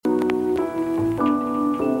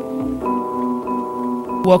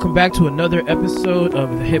Welcome back to another episode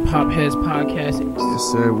of the Hip Hop Heads Podcast. Yes,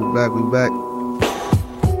 sir. We back.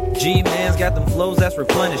 G-Man's got them flows that's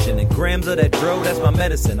replenishing, and grams of that dro, that's my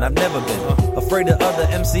medicine. I've never been afraid of other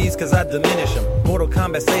MCs cause I diminish them. Mortal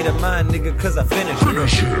Kombat say to mine, nigga, cause I finish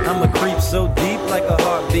it. I'm a creep so deep like a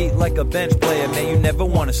heartbeat, like a bench player, man, you never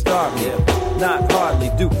wanna start me. Not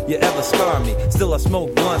hardly do you ever scar me. Still I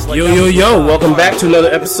smoke blunts like Yo, welcome back to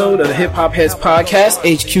another episode of the Hip Hop Heads Podcast.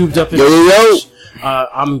 H Cubed up in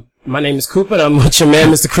my name is Cooper, and I'm with your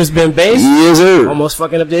man, Mr. Chris Ben Bass. Yes, sir. Almost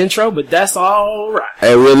fucking up the intro, but that's alright.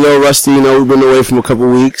 Hey, we're a little rusty, we've been away from a couple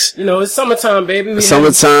weeks. It's summertime, baby. It was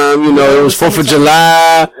 4th of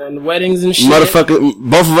July. And weddings and shit. Motherfucker,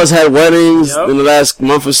 both of us had weddings in the last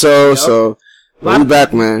month or so, so we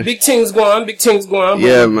back, man. Big things going on.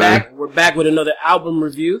 Yeah, man. We're back with another album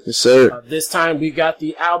review. Yes, sir. This time we got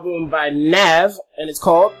the album by Nav, and it's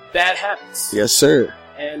called Bad Habits. Yes, sir.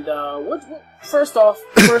 And, first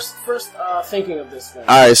thinking of this thing.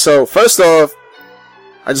 Alright, so first off,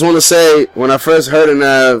 I just want to say, when I first heard of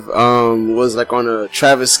Nav, was like on a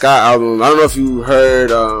Travis Scott album. I don't know if you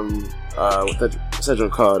heard, what's that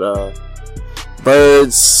joint called?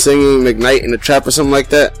 Birds Singing McKnight in the Trap or something like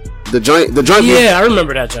that. The joint. Yeah, I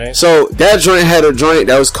remember that joint. So that joint had a joint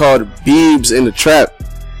that was called Biebs in the Trap,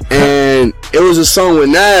 and it was a song with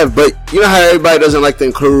Nav. But you know how everybody doesn't like to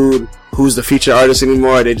include who's the feature artist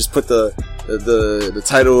anymore? They just put the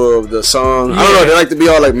title of the song. Yeah. I don't know. They like to be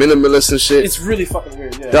all like minimalist and shit. It's really fucking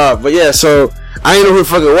weird. Yeah. But yeah, so I didn't know who the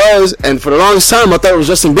fuck it was, and for the longest time I thought it was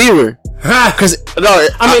Justin Bieber. Cause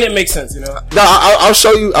it makes sense, I'll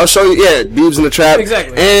show you. Yeah, Biebs in the Trap.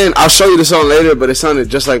 Exactly. And I'll show you the song later, but it sounded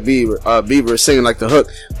just like Bieber. Bieber singing like the hook.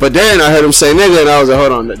 But then I heard him say nigga, and I was like,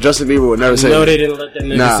 hold on, Justin Bieber would never say that. No, they didn't let that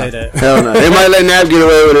nigga say that. Hell no. They might let Nav get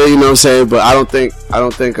away with it, you know what I'm saying? But I don't think they'll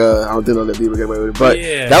let Bieber get away with it. But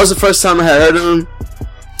that was the first time I had heard of him.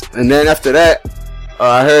 And then after that,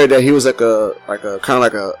 I heard that he was like a kind of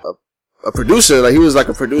like a producer. Like he was like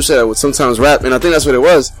a producer that would sometimes rap, and I think that's what it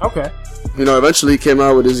was. Okay. Eventually he came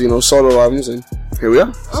out with his, solo albums, and here we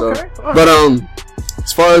are. So, okay. But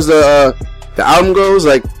as far as the album goes,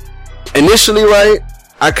 like initially, right,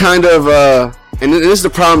 I kind of and this is the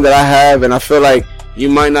problem that I have, and I feel like you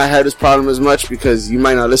might not have this problem as much because you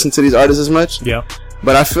might not listen to these artists as much. Yeah.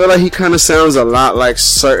 But I feel like he kind of sounds a lot like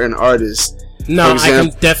certain artists. No, I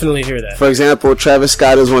can definitely hear that. For example, Travis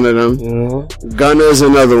Scott is one of them. Mm-hmm. Gunna is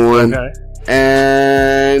another one. Okay.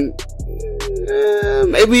 And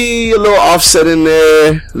maybe a little Offset in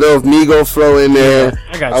there, a little Migo flow in there. Yeah,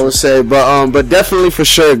 I got you. I would say, but definitely for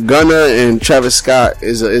sure, Gunna and Travis Scott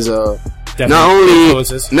is a not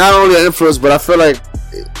only an influence, but I feel like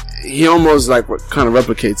he almost like kind of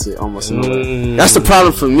replicates it almost. In a way. That's the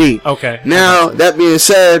problem for me. Okay. Now that being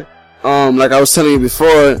said, like I was telling you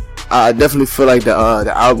before, I definitely feel like the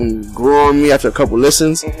album grew on me after a couple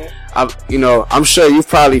listens. Mm-hmm. I'm sure you've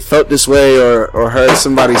probably felt this way or heard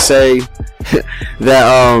somebody say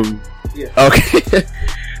that. Okay.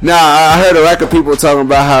 Now I heard a lot of people talking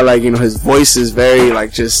about how like his voice is very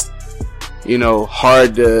like just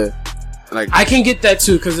hard to like. I can get that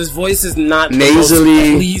too because his voice is not nasally,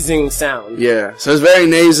 the most pleasing sound. Yeah, so it's very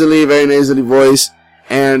nasally voice,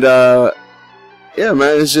 and yeah,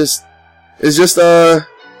 man, it's just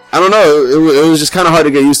I don't know. It was just kind of hard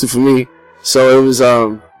to get used to for me. So it was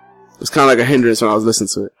kind of like a hindrance when I was listening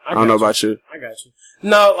to it. I don't know about you. I got you.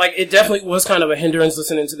 No, like it definitely was kind of a hindrance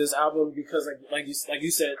listening to this album because like you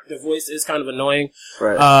said, the voice is kind of annoying.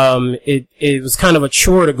 Right. It was kind of a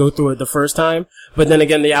chore to go through it the first time, but then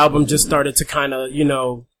again, the album just started to kind of,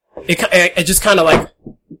 it just kind of like,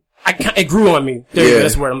 it grew on me.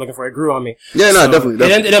 That's the word I'm looking for. It grew on me. Yeah, no, definitely.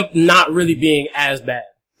 It ended up not really being as bad.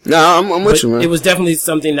 No, I'm with you, man. It was definitely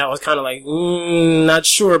something that was kind of like, not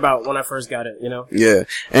sure about when I first got it, Yeah.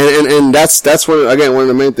 And that's one of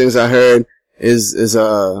the main things I heard is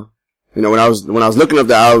when I was looking up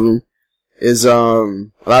the album is, a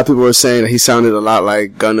lot of people were saying that he sounded a lot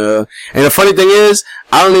like Gunna. And the funny thing is,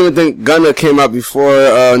 I don't even think Gunna came out before,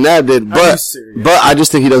 Nav did, but I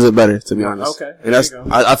just think he does it better, to be honest. Okay. And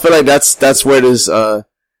I feel like that's where this,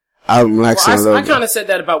 album lacks in a little bit. I kind of said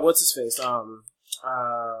that about what's his face,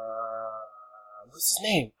 what's his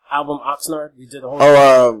name? Album Oxnard. We did the whole.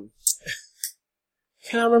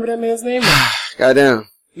 Can I remember that man's name? Goddamn.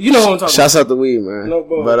 You know what I'm talking about. Shouts out the weed, man. No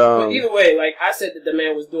bull. But either way, like I said that the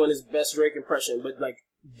man was doing his best Drake impression, but like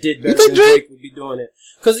did better than Drake would be doing it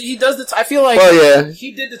because he does I feel like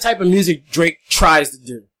he did the type of music Drake tries to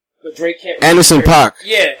do, but Drake can't. Anderson .Paak.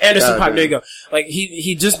 Yeah, Anderson .Paak. There you go. Like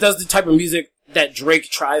he just does the type of music that Drake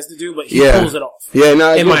tries to do, but he pulls it off. Yeah,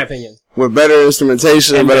 no, in my opinion. With better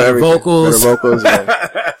instrumentation, and better everything. Vocals. Better vocals,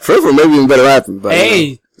 yeah. Furfur maybe even better rapping, but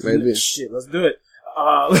hey, maybe. Shit, let's do it.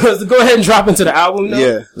 Let's go ahead and drop into the album now.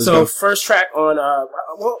 Yeah. So first track on,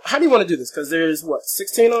 well, how do you want to do this? Cause there's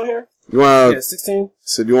 16 on here? You want 16?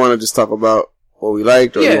 So do you want to just talk about what we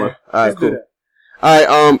liked? Or yeah. Alright, cool.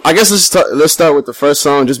 Alright, I guess let's start with the first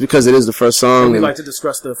song just because it is the first song. And we like to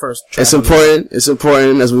discuss the first track. It's important. It's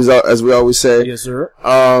important as we always say. Yes, sir.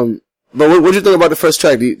 But what did you think about the first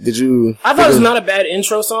track? Did you? I thought it was not a bad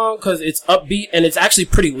intro song because it's upbeat and it's actually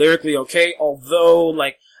pretty lyrically okay. Although,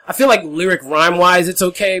 like, I feel like lyric rhyme wise it's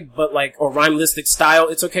okay, but like, or rhymelistic style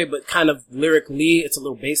it's okay, but kind of lyrically it's a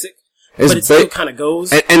little basic. But it still kind of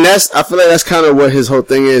goes. And I feel like that's kind of what his whole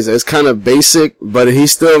thing is. It's kind of basic, but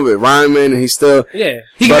he's still rhyming and he's still. Yeah.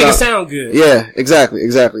 He can make it sound good. Yeah, exactly.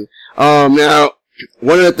 Now,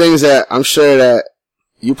 one of the things that I'm sure that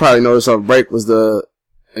you probably noticed off break was the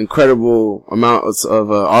incredible amount of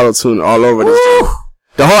auto-tune all over this.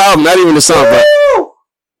 The whole album, not even the song, but.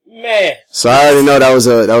 Man. So I already know that was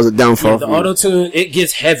a downfall. Yeah, the auto-tune, it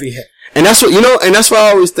gets heavy. And that's what, and that's what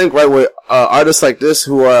I always think, right, with, artists like this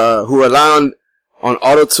who rely on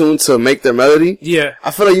auto-tune to make their melody. Yeah.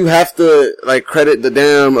 I feel like you have to, like, credit the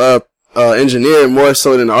damn, engineer more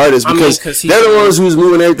so than the artist because they're the ones who's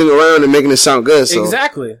moving everything around and making it sound good, so.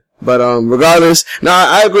 Exactly. But, regardless, no,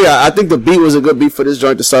 I agree. I think the beat was a good beat for this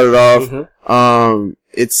joint to start it off. Mm-hmm.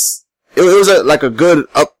 It was like a good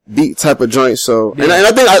upbeat type of joint, so. Yeah. And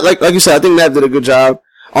I think, like you said, I think Nav did a good job.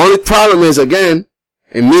 Only problem is, again,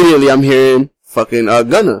 immediately I'm hearing fucking,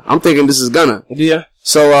 Gunna. I'm thinking this is Gunna. Yeah.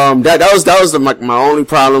 So, that was my only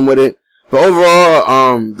problem with it. But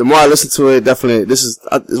overall, the more I listen to it, definitely, this is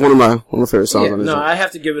one of my favorite songs on this. No, I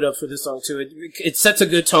have to give it up for this song too. It sets a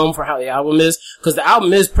good tone for how the album is, cause the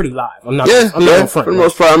album is pretty live. I'm not gonna front. For the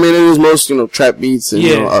most part, I mean, it is most, trap beats and,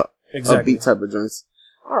 exactly. upbeat type of joints.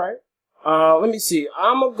 Alright. Let me see.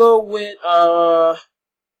 I'm gonna go with,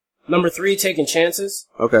 number 3, Taking Chances.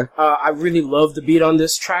 Okay. I really love the beat on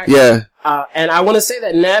this track. Yeah. And I want to say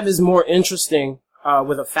that Nav is more interesting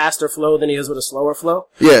with a faster flow than he is with a slower flow.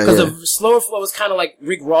 Yeah. Because the slower flow is kind of like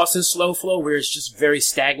Rick Ross's slow flow, where it's just very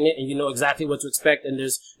stagnant and you know exactly what to expect and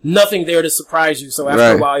there's nothing there to surprise you. So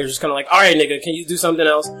after a while, you're just kind of like, all right, nigga, can you do something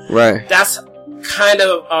else? Right. That's kind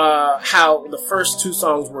of how the first 2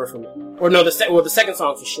 songs were for me. Or no, the second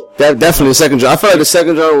song for sure. Definitely the second joint. I feel like the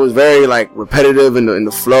second joint was very like repetitive and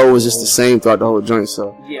the flow was just the same throughout the whole joint.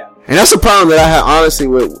 So yeah. And that's the problem that I had honestly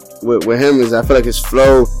with him is I feel like his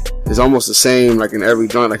flow is almost the same like in every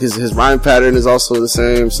joint. Like his rhyme pattern is also the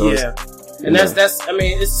same. So yeah. And that's I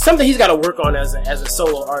mean, it's something he's got to work on as a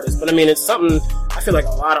solo artist. But I mean, it's something I feel like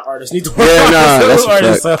a lot of artists need to work on as solo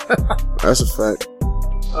artists. So. That's a fact.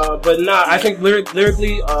 But I think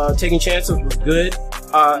lyrically, Taking Chances was good.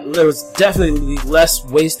 There was definitely less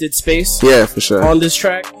wasted space. Yeah, for sure. On this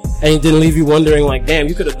track. And it didn't leave you wondering, like, damn,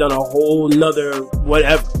 you could have done a whole nother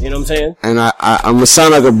whatever. You know what I'm saying? And I'm gonna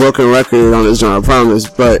sound like a broken record on this joint, I promise.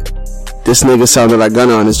 But this nigga sounded like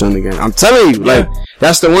Gunna on this joint again. I'm telling you, like,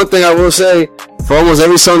 that's the one thing I will say for almost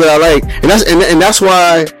every song that I like. And that's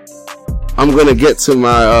why I'm gonna get to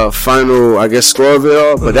my, final, I guess, score of it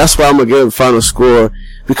all. But that's why I'm gonna give a final score.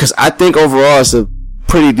 Because I think overall it's a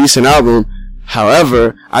pretty decent album.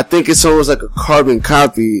 However, I think it's almost like a carbon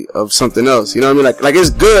copy of something else. You know what I mean? Like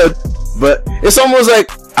it's good, but it's almost like,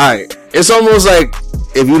 alright, it's almost like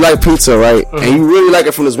if you like pizza, right? Mm-hmm. And you really like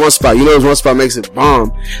it from this one spot, you know this one spot makes it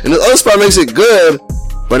bomb. And the other spot makes it good,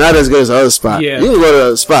 but not as good as the other spot. Yeah. You can go to the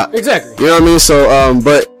other spot. Exactly. You know what I mean? So,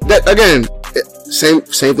 but that, again, same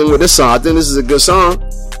thing with this song. I think this is a good song,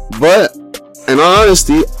 but in all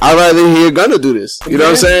honesty, I'd rather hear Gunna do this. You know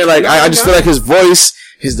what I'm saying? Like, I just feel like his voice,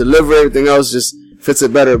 his delivery, everything else just fits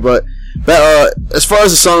it better. But as far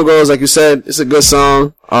as the song goes, like you said, it's a good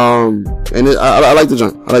song. And I like the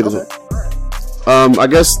joint. I like the joint. I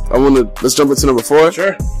guess let's jump into number 4.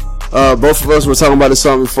 Sure. Both of us were talking about this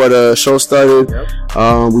song before the show started.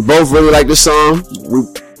 Yep. We both really like this song.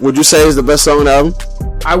 Would you say it's the best song on the album?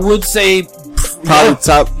 I would say probably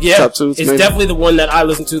top 2. It's maybe. Definitely the one that I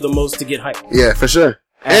listen to the most to get hyped. Yeah, for sure.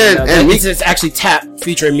 And it's actually Tap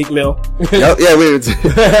featuring Meek Mill. Yeah, we did.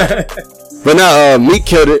 But now, Meek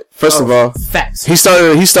killed it. First of all, facts. He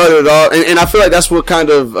started it all, and I feel like that's what kind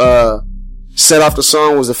of set off the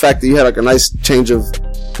song was the fact that you had like a nice change of,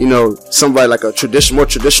 somebody like a more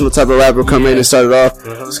traditional type of rapper come in and start it off.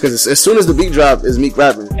 Because as soon as the beat drop, is Meek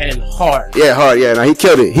rapping and hard. Yeah, hard. Yeah, now he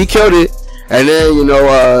killed it. And then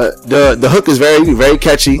the hook is very very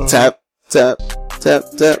catchy. Tap tap tap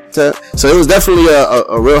tap tap. So it was definitely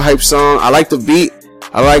a real hype song. I like the beat.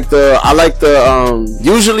 I like the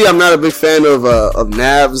usually I'm not a big fan of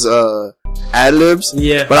Nav's ad libs.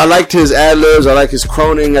 Yeah. But I liked his ad libs. I like his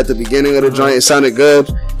croning at the beginning of the joint. It sounded good.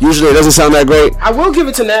 Usually it doesn't sound that great. I will give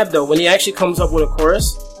it to Nav though. When he actually comes up with a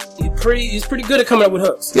chorus, he's pretty good at coming up with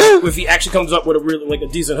hooks. Yeah. If he actually comes up with a really like a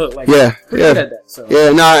decent hook, like pretty good at that. So. Yeah.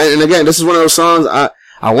 And again, this is one of those songs I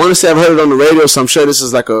want to say I've heard it on the radio, so I'm sure this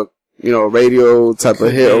is like a radio type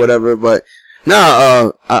of hit or whatever. But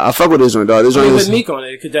I fuck with this joint, dog. This joint with Meek on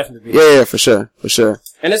it, it could definitely be. Yeah, for sure.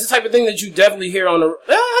 And it's the type of thing that you definitely hear on the.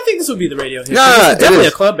 I think this would be the radio hit. It's definitely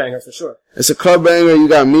a club banger for sure. It's a club banger. You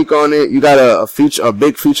got Meek on it. You got a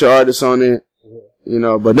big feature artist on it. You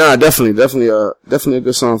know, but definitely a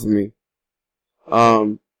good song for me.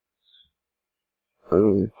 I'm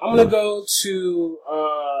gonna go to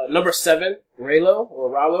number 7, Ralo,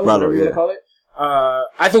 whatever you want to call it.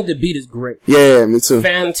 I think the beat is great. Yeah, me too.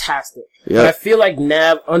 Fantastic. Yeah. But I feel like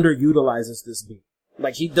Nav underutilizes this beat.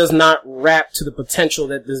 Like, he does not rap to the potential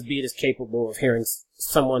that this beat is capable of hearing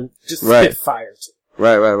someone just spit fire to.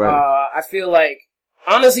 Right. I feel like,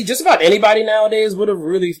 honestly, just about anybody nowadays would have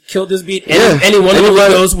really killed this beat. Any one of the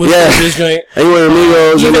Amigos would have killed this joint. Anyone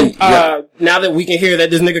Amigos. Even, now that we can hear that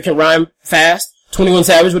this nigga can rhyme fast, 21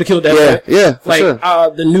 Savage would have killed that joint. Yeah, for sure.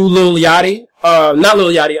 The new Lil Yachty, not Lil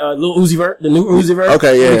Yachty, Lil Uzi Vert, the new Uzi Vert.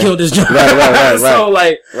 Okay, yeah. Would have killed this joint. Right.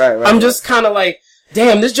 So, I'm just kind of like,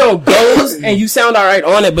 damn, this joint goes and you sound alright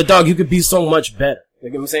on it, but dog, you could be so much better. You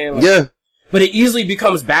know what I'm saying? Like, but it easily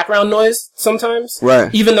becomes background noise sometimes.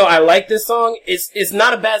 Right. Even though I like this song, it's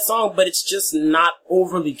not a bad song, but it's just not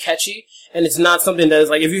overly catchy. And it's not something that is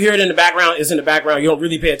like, if you hear it in the background, it's in the background, you don't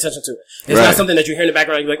really pay attention to it. It's not something that you hear in the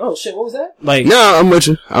background, you're like, oh shit, what was that? Like, no, I'm with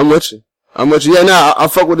you. Yeah, no, I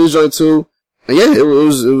fuck with this joint too. And yeah, it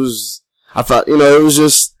was, I thought, it was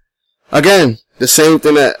just, again, the same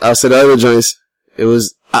thing that I said the other joints. It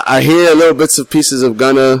was, I hear little bits of pieces of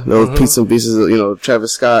Gunna, little bits and pieces of,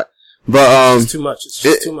 Travis Scott. But, it's too much. It's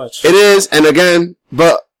just too much. It is, and again,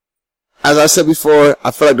 but, as I said before,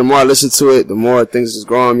 I feel like the more I listen to it, the more things just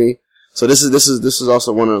grow on me. So this is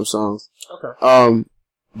also one of them songs. Okay.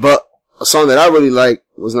 But a song that I really liked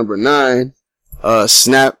was number 9,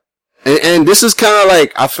 Snap. And this is kind of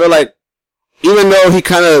like, I feel like, even though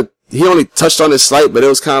he only touched on it slight, but it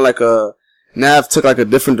was kind of like Nav took like a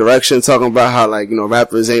different direction, talking about how like,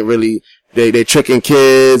 rappers ain't really, they tricking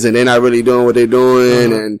kids and they're not really doing what they're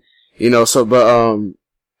doing and, and also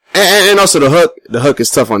the hook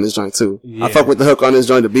is tough on this joint too. Yeah. I fuck with the hook on this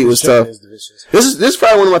joint. The beat was tough. This is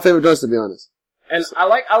probably one of my favorite joints, to be honest. And I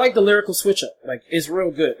like the lyrical switch up. Like, it's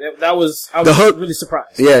real good. I was really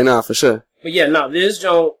surprised. Yeah, nah, for sure. But yeah, this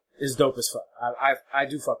joint is dope as fuck. I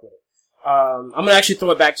do fuck with it. I'm gonna actually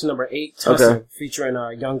throw it back to number 8, Tussin, featuring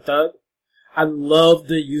Young Thug. I love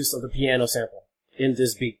the use of the piano sample in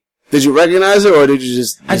this beat. Did you recognize it, or did you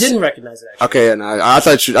just? I didn't recognize it, actually. Okay, yeah, no, I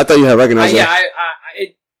thought you had recognized it. Yeah,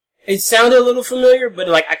 it sounded a little familiar, but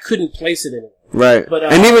like I couldn't place it anymore. Right. But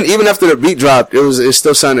and even after the beat dropped, it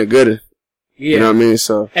still sounded good. Yeah. You know what I mean?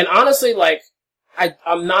 So. And honestly, like,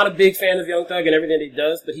 I'm not a big fan of Young Thug and everything that he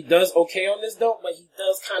does, but he does okay on this dope, but he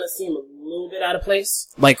does kind of seem a little bit out of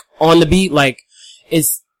place. Like, on the beat, like,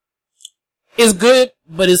 it's good,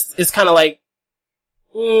 but it's kind of like,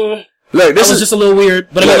 Look, this is just a little weird,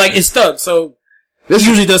 but I mean, like, it's Thug, so this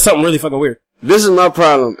usually does something really fucking weird. This is my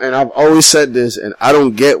problem, and I've always said this, and I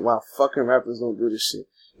don't get why fucking rappers don't do this shit.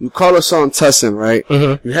 You call a song Tussin', right?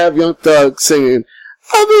 Mm-hmm. You have Young Thug singing,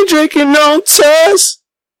 I've been drinking on Tuss,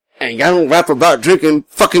 and y'all don't rap about drinking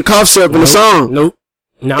fucking cough syrup in the song. Nope.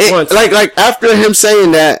 Not once. Like, after him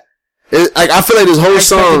saying that, I feel like this whole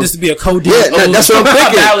song. I expected this to be a Cody. Yeah, that's what I'm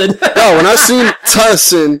thinking. Yo, when I seen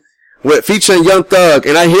Tussin' featuring Young Thug,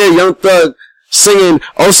 and I hear Young Thug singing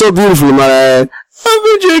Oh So Beautifully, my lad, I've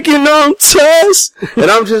been drinking on Tuss,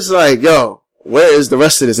 and I'm just like, yo, where is the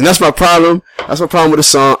rest of this? And that's my problem. That's my problem with the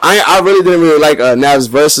song. I really didn't really like Nav's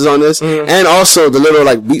verses on this, and also the little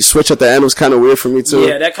like beat switch at the end was kind of weird for me too.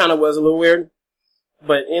 Yeah, that kind of was a little weird.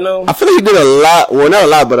 But, I feel like he did a lot, well, not a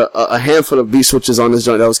lot, but a handful of beat switches on this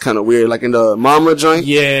joint that was kind of weird. Like in the Mama joint.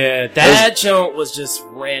 Yeah, that joint was just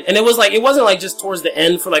random. And it wasn't like just towards the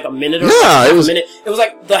end for like a minute or a minute. It was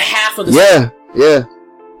like the half of the song. Yeah.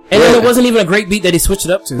 And then it wasn't even a great beat that he switched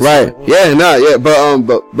it up to. Right. So. Yeah,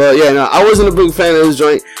 but yeah, no, I wasn't a big fan of this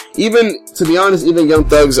joint. Even, to be honest, even Young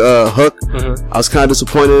Thug's, hook, I was kind of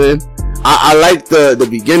disappointed in. I liked the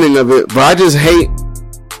beginning of it, but I just hate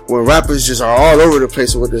when rappers just are all over the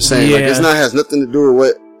place with what they're saying. Yeah. Like, has nothing to do with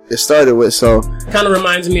what it started with, so. Kind of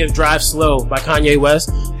reminds me of Drive Slow by Kanye West.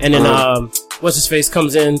 And then, what's his face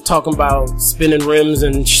comes in talking about spinning rims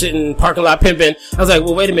and shit and parking lot pimping. I was like,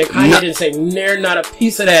 well, wait a minute. Kanye didn't say not a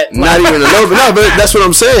piece of that. Not even a little bit. No, but that's what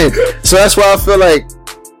I'm saying. So that's why I feel like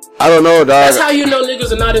I don't know, dog. That's how you know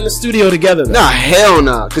niggas are not in the studio together. Though. Nah, hell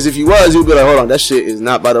nah. Because if you was, you'd be like, hold on, that shit is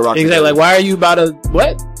not about to rock. Exactly. Like, why are you about to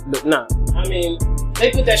what? But nah. I mean,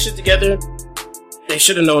 they put that shit together. They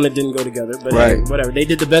should have known it didn't go together, but hey, whatever. They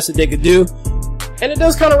did the best that they could do, and it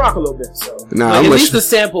does kind of rock a little bit. So, like, at least the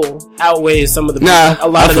sample outweighs some of the a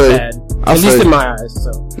lot of the bad. At least in my eyes.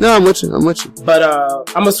 So, no, I'm with you. But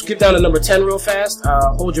I'm gonna skip down to number 10 real fast.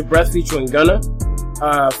 Hold Your Breath featuring Gunna.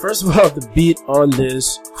 First of all, the beat on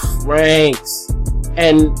this cranks,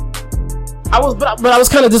 and I was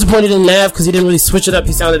kind of disappointed in Nav because he didn't really switch it up.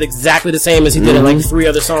 He sounded exactly the same as he did in like 3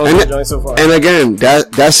 other songs we're doing so far. And again,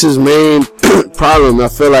 that's his main problem. I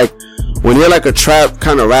feel like when you're like a trap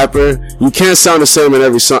kind of rapper, you can't sound the same in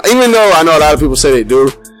every song. Even though I know a lot of people say they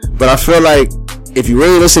do, but I feel like if you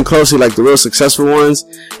really listen closely, like the real successful ones,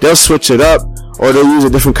 they'll switch it up, or they'll use a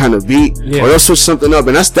different kind of beat, or they'll switch something up.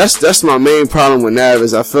 And that's my main problem with Nav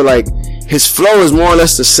is I feel like his flow is more or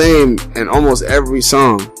less the same in almost every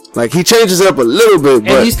song. Like, he changes it up a little bit,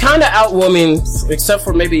 but... And he's kind of except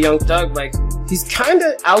for maybe Young Thug, like, he's kind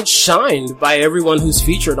of outshined by everyone who's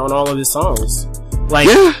featured on all of his songs. Like,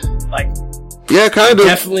 yeah, kind of.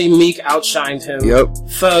 Definitely Meek outshined him. Yep.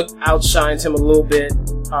 Thug outshined him a little bit.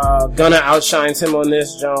 Gunna outshines him on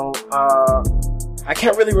this joint. I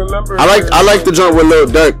can't really remember. I like the joint with Lil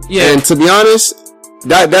Durk. Yeah. And to be honest,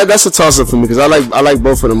 that's a toss up for me because I like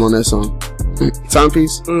both of them on that song.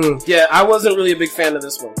 Timepiece? Yeah, I wasn't really a big fan of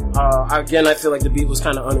this one. Again, I feel like the beat was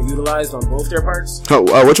kind of underutilized on both their parts.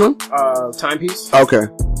 Which one? Timepiece. Okay.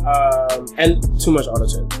 And too much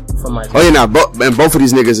auto-tune from my and both of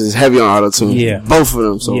these niggas is heavy on auto-tune. Yeah. Both of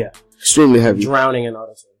them, so extremely heavy. Drowning in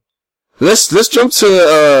auto-tune. Let's jump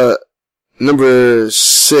to number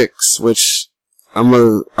 6, which I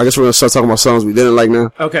guess we're gonna start talking about songs we didn't like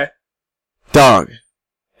now. Okay. Dog.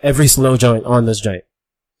 Every slow joint on this joint.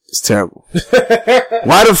 It's terrible.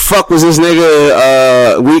 Why the fuck was this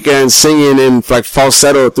nigga Weeknd singing in like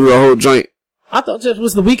falsetto through the whole joint? I thought that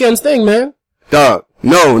was the Weeknd's thing, man. Dog.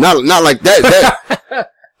 No, not like that.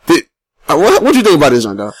 What you think about this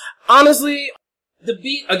joint, dog? Honestly, the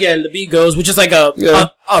beat goes, which is like a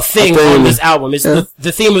thing on this album. It's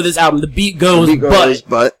the theme of this album. The beat goes,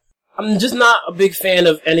 but I'm just not a big fan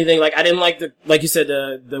of anything. Like, I didn't like like you said,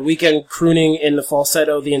 the Weeknd crooning in the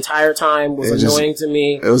falsetto the entire time was annoying to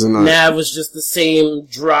me. It was annoying. Nav was just the same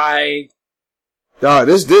dry. Dog,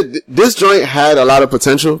 this joint had a lot of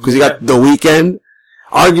potential because you got The Weeknd,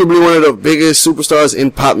 arguably one of the biggest superstars in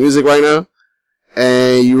pop music right now,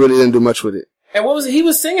 and you really didn't do much with it. And what was it? He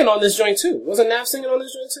was singing on this joint too. Wasn't Nav singing on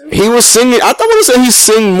this joint too? He was singing. I thought when he said he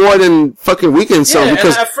sang more than fucking Weeknd song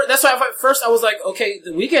because that's why at first I was like, okay,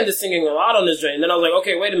 the Weeknd is singing a lot on this joint, and then I was like,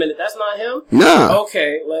 okay, wait a minute, that's not him. Nah.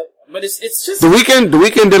 Okay, but it's just The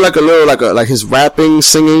Weeknd did like a little like his rapping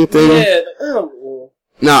singing thing. Yeah.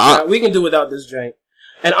 Nah, we can do without this joint.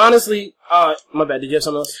 And honestly, my bad. Did you have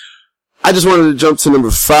something else? I just wanted to jump to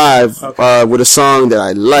number 5 with a song that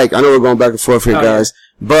I like. I know we're going back and forth here, guys,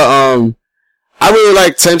 but I really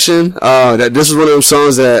like Tension. That this is one of those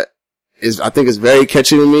songs that I think is very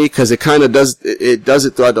catchy to me because it kind of does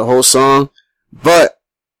it throughout the whole song. But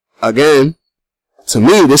again, to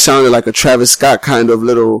me, this sounded like a Travis Scott kind of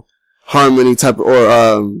little harmony type of,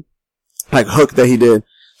 or like hook that he did.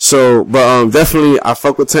 So, but definitely I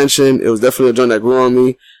fuck with Tension. It was definitely a joint that grew on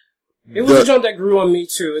me. It was a joint that grew on me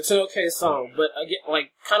too. It's an okay song, but again,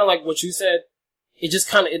 like kind of like what you said. It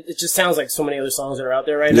just it just sounds like so many other songs that are out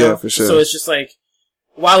there right now. Yeah, for sure. So it's just like,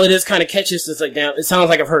 while it is kind of catchy, it's like, damn, it sounds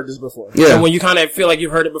like I've heard this before. Yeah. And when you kind of feel like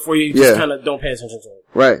you've heard it before, you just kind of don't pay attention to it.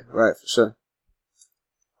 Right, for sure.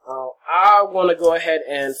 I want to go ahead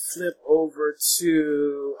and flip over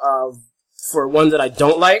to, for one that I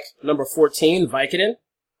don't like, number 14, Vicodin.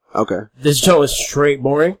 Okay. This joint is straight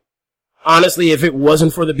boring. Honestly, if it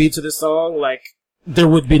wasn't for the beats of this song, like, there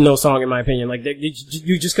would be no song in my opinion. Like,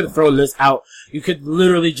 you just could have thrown this out. You could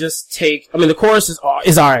literally just the chorus is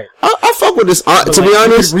alright. I fuck with this. To be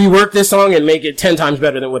honest, you could rework this song and make it 10 times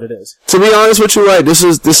better than what it is. To be honest with you, right, this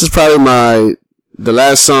is probably the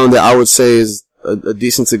last song that I would say is a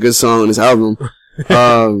decent to good song on this album.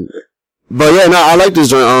 But yeah, no, I like this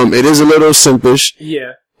joint. It is a little simpish.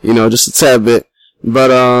 Yeah. You know, just a tad bit.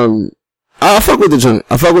 But, I fuck with the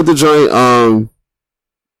joint.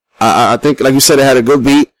 I think, like you said, it had a good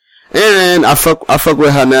beat. And I fuck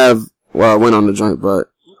with how Nav, went on the joint,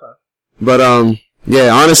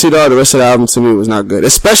 yeah, honestly though, the rest of the album to me was not good.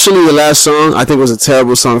 Especially the last song, I think was a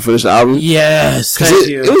terrible song to finish the album. Yes, thank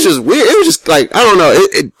you. It was just weird. It was just like, I don't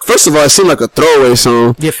know. First of all, it seemed like a throwaway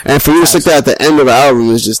song. Yeah, and for you to stick that at the end of the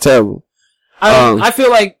album is just terrible. I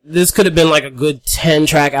feel like this could have been like a good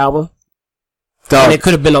 10-track album. And it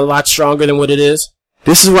could have been a lot stronger than what it is.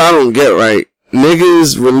 this is what I don't get, right?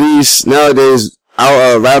 Niggas release, nowadays,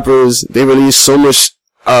 our rappers, they release so much,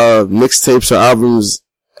 mixtapes or albums,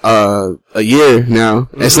 a year now.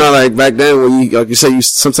 Mm-hmm. It's not like back then when you, like you said,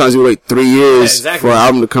 sometimes you wait 3 years for an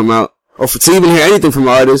album to come out. Or to even hear anything from an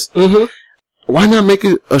artist. Mm-hmm. Why not make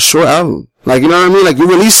it a short album? Like, you know what I mean? Like, you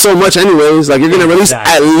release so much anyways. Like, you're gonna release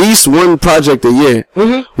at least one project a year.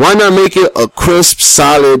 Mm-hmm. Why not make it a crisp,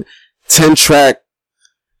 solid, 10-track,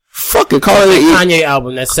 fucking call it an Kanye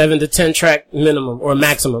album, that's 7 to 10 track minimum, or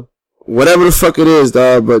maximum. Whatever the fuck it is,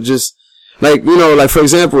 dog, but just, like, you know, like, for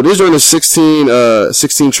example, this joint is 16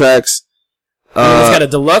 tracks. It's got a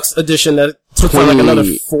deluxe edition that puts on like another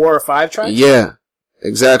 4 or 5 tracks? Yeah,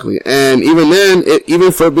 exactly. And even then,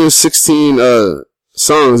 even for it being 16,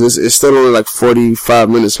 songs, it's still only like 45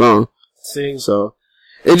 minutes long. See. So,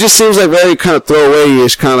 it just seems like very kind of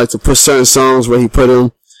throwaway-ish, kind of like to put certain songs where he put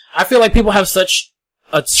them. I feel like people have such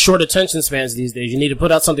a short attention spans these days. You need to put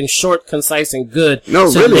out something short, concise, and good. No,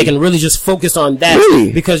 so really. They can really just focus on that.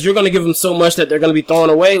 Really? Because you're going to give them so much that they're going to be throwing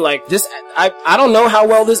away. Like this, I don't know how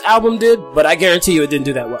well this album did, but I guarantee you it didn't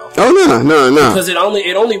do that well. Oh, no. Because it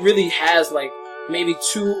only really has like maybe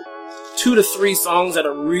two to three songs that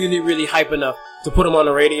are really, really hype enough to put them on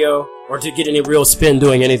the radio or to get any real spin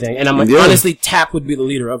doing anything. And I'm like, honestly, Tap would be the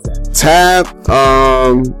leader of that. Tap,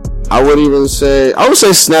 I would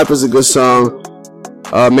say Snap is a good song.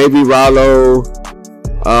 Maybe Rollo.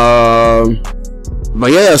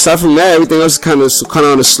 But yeah, aside from that, everything else is kind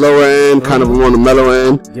of on the slower end, kind of on the mellow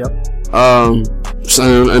end. Yep. So,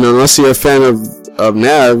 and unless you're a fan of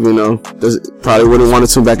Nav, you know, probably wouldn't want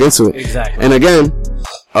to tune back into it. Exactly. And again,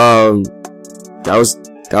 that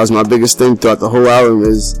was my biggest thing throughout the whole album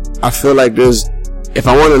is I feel like if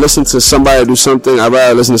I want to listen to somebody do something, I'd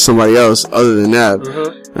rather listen to somebody else other than Nav.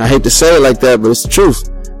 Mm-hmm. And I hate to say it like that, but it's the truth.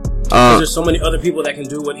 There's so many other people that can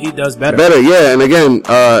do what he does better. Yeah. And again,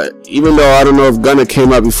 even though I don't know if Gunna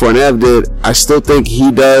came out before Nav did, I still think he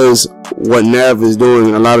does what Nav is doing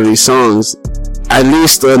in a lot of these songs, at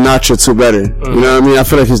least a notch or two better. Mm-hmm. You know what I mean? I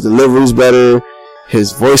feel like his delivery's better,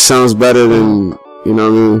 his voice sounds better than, you know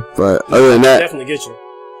what I mean? But other than that, definitely get you.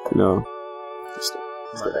 No.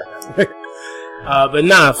 But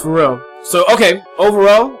nah, for real. So, okay,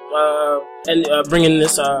 overall, and bringing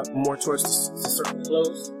this more towards the certain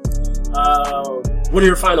close, what are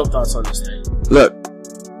your final thoughts on this thing? Look,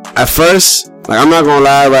 at first, like, I'm not gonna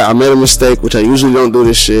lie, right, I made a mistake, which I usually don't do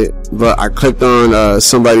this shit, but I clicked on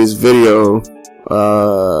somebody's video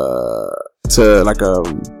to like a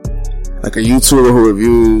YouTuber who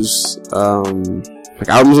reviews like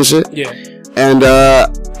albums and shit. Yeah. And I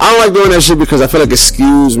don't like doing that shit because I feel like it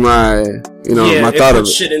skews my, you know, my thought of it.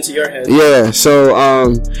 Shit into your head. Yeah, so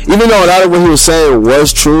even though a lot of what he was saying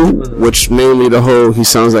was true, mm-hmm. which mainly the whole he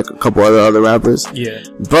sounds like a couple other rappers. Yeah.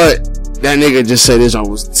 But that nigga just said this one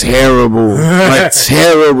was terrible. Like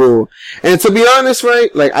terrible. And to be honest,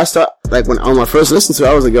 right, like when on my first listen to it,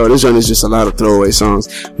 I was like, yo, this one is just a lot of throwaway songs.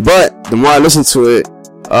 But the more I listened to it,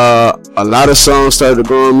 a lot of songs started to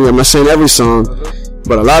grow on me. I'm not saying every song,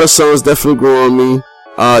 but a lot of songs definitely grew on me.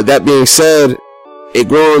 That being said, it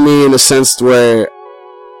grew on me in a sense where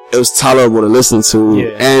it was tolerable to listen to. Yeah.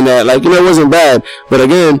 And, like, you know, it wasn't bad. But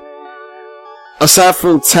again, aside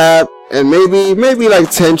from Tap and maybe like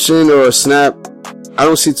Tension or Snap, I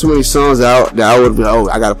don't see too many songs out that I would be like, oh,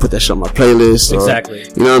 I gotta put that shit on my playlist. Exactly. Or,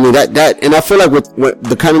 you know what I mean? That, and I feel like with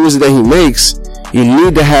the kind of music that he makes, you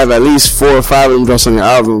need to have at least 4 or 5 of them drops on your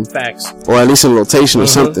album. Facts. Or at least in rotation or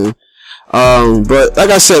something. But like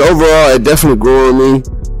I said, overall, it definitely grew on me.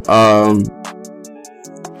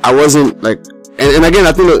 I wasn't like, and again,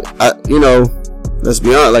 I think that, you know, let's be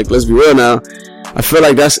real now. I feel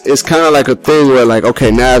like it's kind of like a thing where like,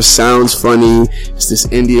 okay, Nav sounds funny. It's this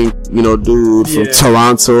Indian, you know, dude from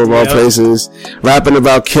Toronto of all places, rapping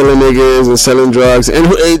about killing niggas and selling drugs. And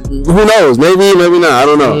who knows? Maybe not. I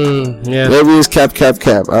don't know. Maybe it's cap.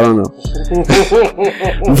 I don't know.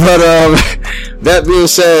 But, that being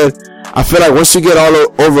said, I feel like once you get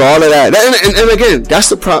over all of that, and again,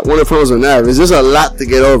 that's one of the problems with Nav, is there's a lot to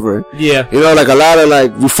get over. Yeah. You know, like a lot of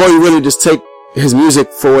like, before you really just take his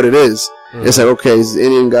music for what it is. It's like, okay, he's an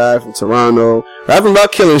Indian guy from Toronto, rapping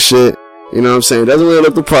about killing shit. You know what I'm saying? Doesn't really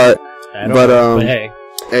look the part. But hey,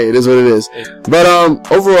 it is what it is. But,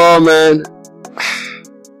 overall, man,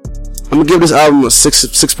 I'm gonna give this album a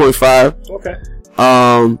 6.5. Okay.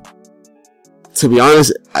 To be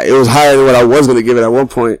honest, it was higher than what I was gonna give it at one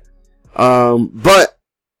point. But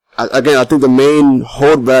again, I think the main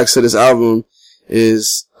holdbacks to this album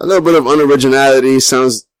is a little bit of unoriginality.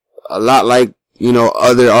 Sounds a lot like, you know,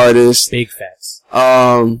 other artists. Big facts.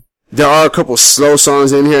 There are a couple slow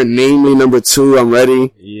songs in here, namely number 2, I'm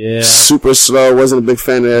Ready. Yeah. Super slow. Wasn't a big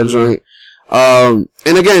fan of that joint.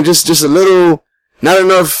 And again, just a little, not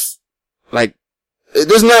enough, like,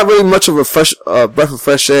 there's not really much of a fresh, breath of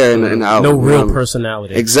fresh air in the album. No real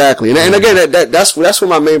personality. Exactly. And again, that's what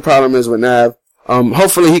my main problem is with Nav.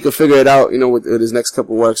 Hopefully he can figure it out, with his next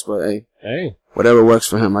couple works, but hey. Whatever works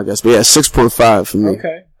for him, I guess. But yeah, 6.5 for me.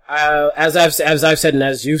 Okay. As I've said and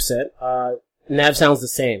as you've said, Nav sounds the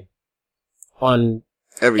same on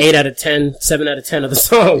 8 out of 10, 7 out of 10 of the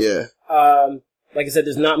songs. Yeah. Like I said,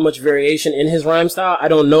 there's not much variation in his rhyme style. I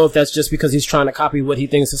don't know if that's just because he's trying to copy what he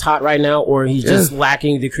thinks is hot right now, or he's just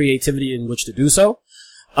lacking the creativity in which to do so.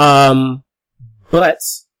 But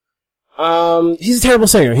he's a terrible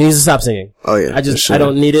singer. He needs to stop singing. Oh yeah. I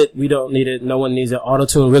don't need it. We don't need it. No one needs it.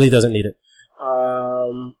 Auto-tune really doesn't need it.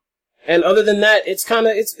 And other than that, it's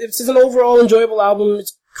just an overall enjoyable album.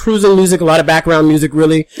 It's cruising music, a lot of background music,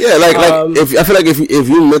 really. Yeah, I feel like if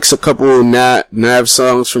you mix a couple Nav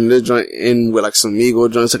songs from this joint in with like some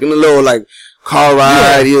Migos joints, like in a little like car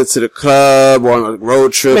ride either to the club or on a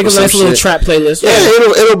road trip, make a nice little trap playlist. Yeah,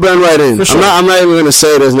 it'll blend right in. For sure. I'm not even gonna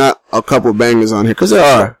say there's not a couple bangers on here, cause there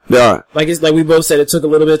are. Like we both said, it took a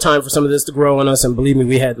little bit of time for some of this to grow on us, and believe me,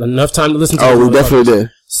 we had enough time to listen to it. Oh, we definitely did.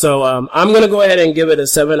 So, I'm gonna go ahead and give it a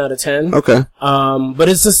 7 out of 10. Okay. But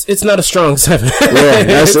it's not a strong 7.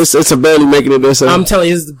 Yeah, it's a barely making it there. 7. I'm telling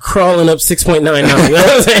you, it's crawling up 6.9 now. You know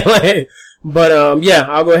what I'm saying? But, yeah,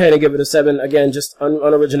 I'll go ahead and give it a 7. Again, just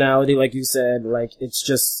unoriginality, like you said. Like, it's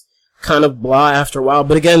just kind of blah after a while.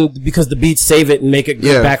 But again, because the beats save it and make it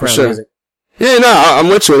good background music. Yeah, no, I'm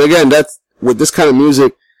with you. And again, that's, with this kind of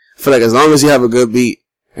music, I feel like as long as you have a good beat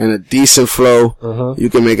and a decent flow, you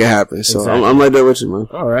can make it happen. So exactly. I'm right there with you, man.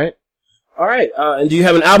 All right. And do you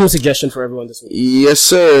have an album suggestion for everyone this week? Yes,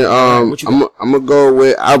 sir. I'm gonna go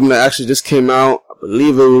with album that actually just came out. I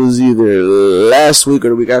believe it was either last week or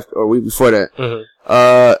the week after or week before that.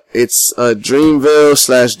 It's a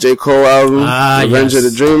Dreamville / J. Cole album, Revenge of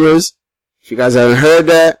the Dreamers. If you guys haven't heard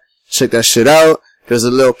that, check that shit out. There's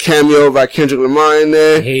a little cameo by Kendrick Lamar in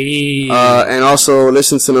there. Hey. And also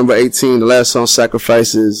listen to number 18, the last song,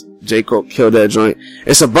 Sacrifices. J. Cole killed that joint.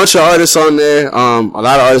 It's a bunch of artists on there. A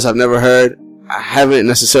lot of artists I've never heard. I haven't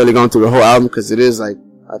necessarily gone through the whole album because it is like,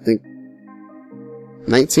 I think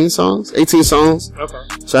 18 songs. Okay.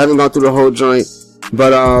 So I haven't gone through the whole joint.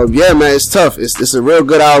 But, yeah, man, it's tough. It's a real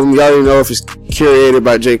good album. You already know if it's curated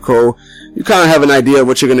by J. Cole. You kind of have an idea of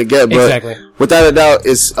what you're going to get, but without a doubt,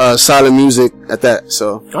 it's solid music at that.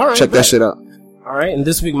 So check that shit out. All right. And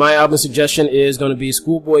this week, my album suggestion is going to be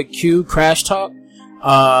Schoolboy Q, Crash Talk.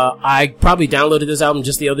 I probably downloaded this album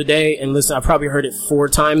just the other day and I probably heard it 4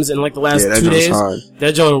 times in like the last 2 days. Hard.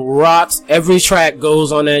 That joint rocks. Every track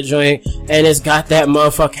goes on that joint and it's got that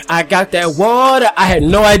motherfucker. I got that water. I had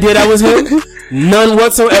no idea that was him. None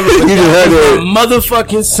whatsoever. You just heard it.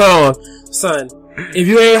 Motherfucking song. Son, if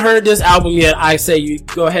you ain't heard this album yet, I say you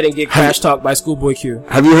go ahead and get Crash Talk by Schoolboy Q.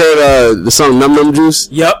 Have you heard, the song Num Num Juice?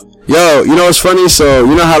 Yep. Yo, you know what's funny? So,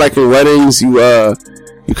 you know how like in weddings, you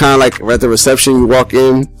kind of like at the reception, you walk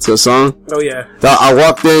in to a song? Oh yeah. So I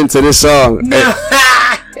walked into this song.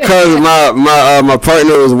 Cause my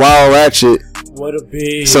partner was Wild Ratchet. What a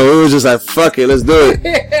beast. So it was just like, fuck it, let's do it.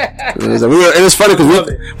 And it's funny cause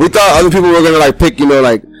we thought other people were gonna like pick,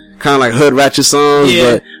 like, kind of like hood ratchet songs,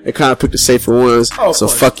 but they kind of picked the safer ones. Oh, so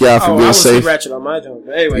fuck y'all for being safe. Ratchet on my joint,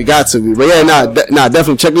 but anyway. You got to be. But yeah,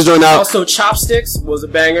 definitely check this joint out. Also, Chopsticks was a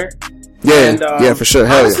banger. Yeah, and, for sure.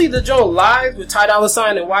 Hell honestly, the joint live with Ty Dolla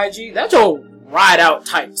 $ign and YG, that joint ride out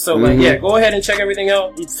tight. So like, go ahead and check everything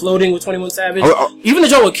out. Floating with 21 Savage. Even the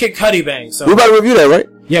joint with Kid Cudi bang. So we about to review that, right?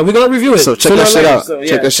 Yeah, we're gonna review it. So check that shit out. So,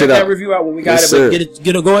 check that review out when we got it.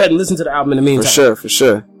 But go ahead and listen to the album in the meantime. For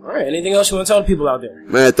sure. All right. Anything else you want to tell the people out there?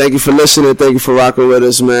 Man, thank you for listening. Thank you for rocking with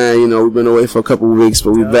us, man. We've been away for a couple of weeks,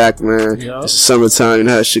 but we back, man. It's summertime. You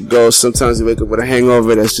know how it should go. Sometimes you wake up with a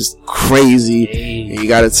hangover that's just crazy. And you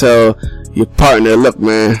gotta tell your partner, look,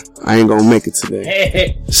 man, I ain't gonna make it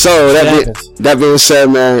today. So that being said,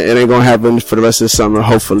 man, it ain't gonna happen for the rest of the summer,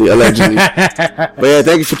 hopefully, allegedly. But yeah,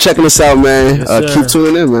 thank you for checking us out, man. Keep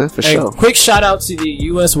tuning in, man, for sure. Quick shout out to the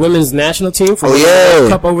U.S. women's national team for the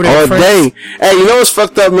Cup over there. All day. Hey, you know what's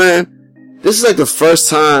fucked up, man? This is like the first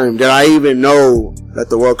time that I even know that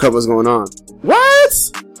the World Cup was going on. What?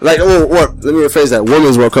 Like, let me rephrase that.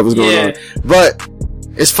 Women's World Cup is going on. But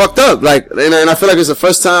it's fucked up. Like, and I feel like it's the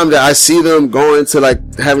first time that I see them going to like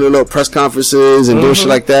having a little press conferences and doing shit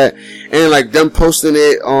like that. And like them posting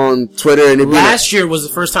it on Twitter and last year was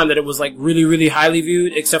the first time that it was like really, really highly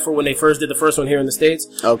viewed, except for when they first did the first one here in the States.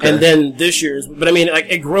 Okay. And then this year's, but I mean, like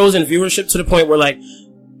it grows in viewership to the point where like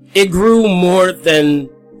it grew more than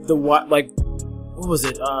what was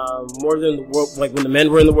it? More than the world, like when the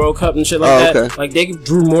men were in the World Cup and shit like that. Okay. Like they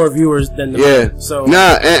drew more viewers than the men. So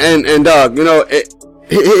and dog, you know,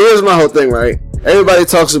 here's my whole thing, right? Everybody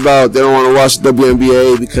talks about they don't want to watch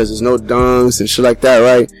WNBA because there's no dunks and shit like that,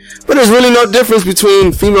 right? But there's really no difference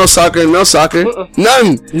between female soccer and male soccer.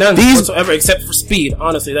 None whatsoever, except for speed.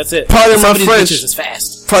 Honestly, that's it. Pardon my French. Is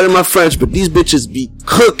fast. Pardon my French, but these bitches be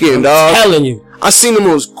cooking, dog. I'm telling you. I seen the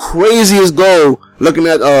most craziest goal looking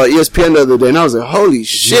at ESPN the other day, and I was like, holy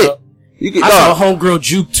shit. I saw a homegirl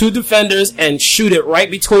juke 2 defenders and shoot it right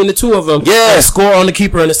between the 2 of them. Yeah. And score on the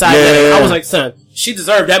keeper in the side. Yeah. I was like, son, she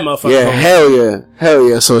deserved that motherfucker. Yeah, hell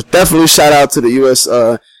yeah. So definitely shout out to the U.S.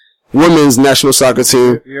 Women's national soccer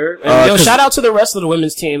team. Shout out to the rest of the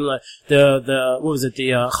women's team. Like what was it?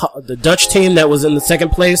 The Dutch team that was in the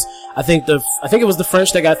 2nd place. I think it was the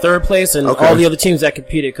French that got 3rd place, and all the other teams that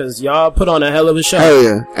competed, because y'all put on a hell of a show. Hell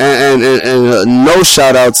yeah. And no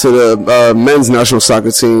shout out to the men's national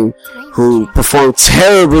soccer team who performed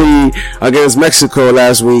terribly against Mexico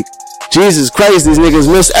last week. Jesus Christ, these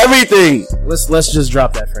niggas missed everything. Let's just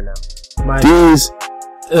drop that for now.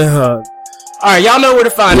 Alright, y'all know where to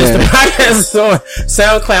find us. The podcast is on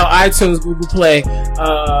SoundCloud, iTunes, Google Play,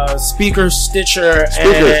 Speaker, Stitcher,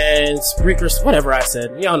 and Spreaker, whatever I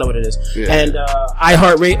said. Y'all know what it is. Yeah. And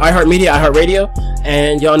iHeartMedia, iHeartRadio.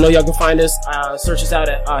 And y'all know y'all can find us, search us out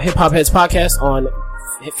at Hip Hop Heads Podcast on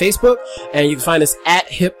Facebook, and you can find us at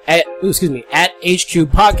HQ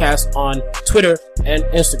Podcast on Twitter and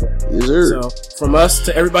Instagram. Yes, sir. So from us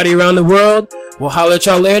to everybody around the world, we'll holler at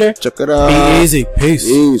y'all later. Check it out. Be easy.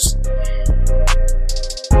 Peace.